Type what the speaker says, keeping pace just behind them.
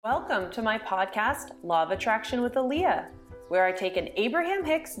Welcome to my podcast, Law of Attraction with Aaliyah, where I take an Abraham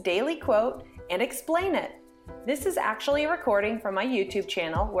Hicks daily quote and explain it. This is actually a recording from my YouTube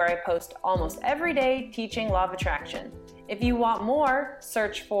channel where I post almost every day teaching Law of Attraction. If you want more,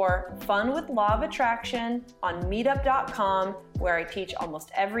 search for Fun with Law of Attraction on meetup.com, where I teach almost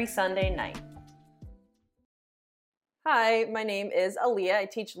every Sunday night. Hi, my name is Aaliyah. I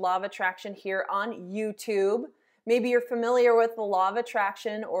teach Law of Attraction here on YouTube. Maybe you're familiar with the Law of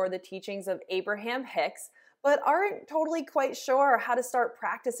Attraction or the teachings of Abraham Hicks, but aren't totally quite sure how to start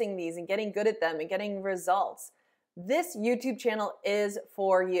practicing these and getting good at them and getting results. This YouTube channel is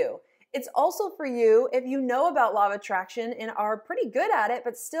for you. It's also for you if you know about Law of Attraction and are pretty good at it,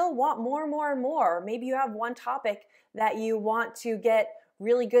 but still want more. Maybe you have one topic that you want to get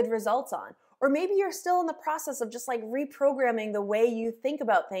really good results on. Or maybe you're still in the process of just like reprogramming the way you think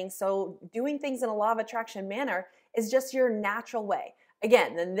about things. So doing things in a Law of Attraction manner is just your natural way.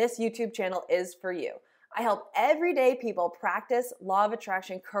 Again, then this YouTube channel is for you. I help everyday people practice Law of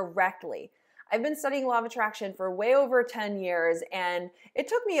Attraction correctly. I've been studying Law of Attraction for way over 10 years, and it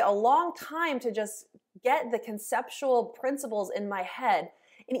took me a long time to just get the conceptual principles in my head.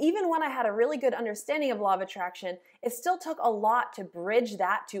 And even when I had a really good understanding of Law of Attraction, it still took a lot to bridge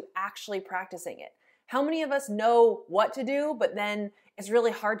that to actually practicing it. How many of us know what to do, but then it's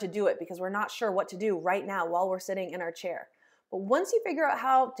really hard to do it because we're not sure what to do right now while we're sitting in our chair? But once you figure out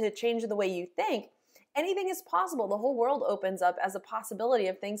how to change the way you think, anything is possible. The whole world opens up as a possibility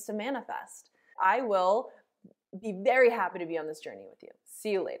of things to manifest. I will be very happy to be on this journey with you.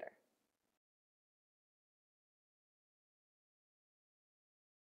 See you later.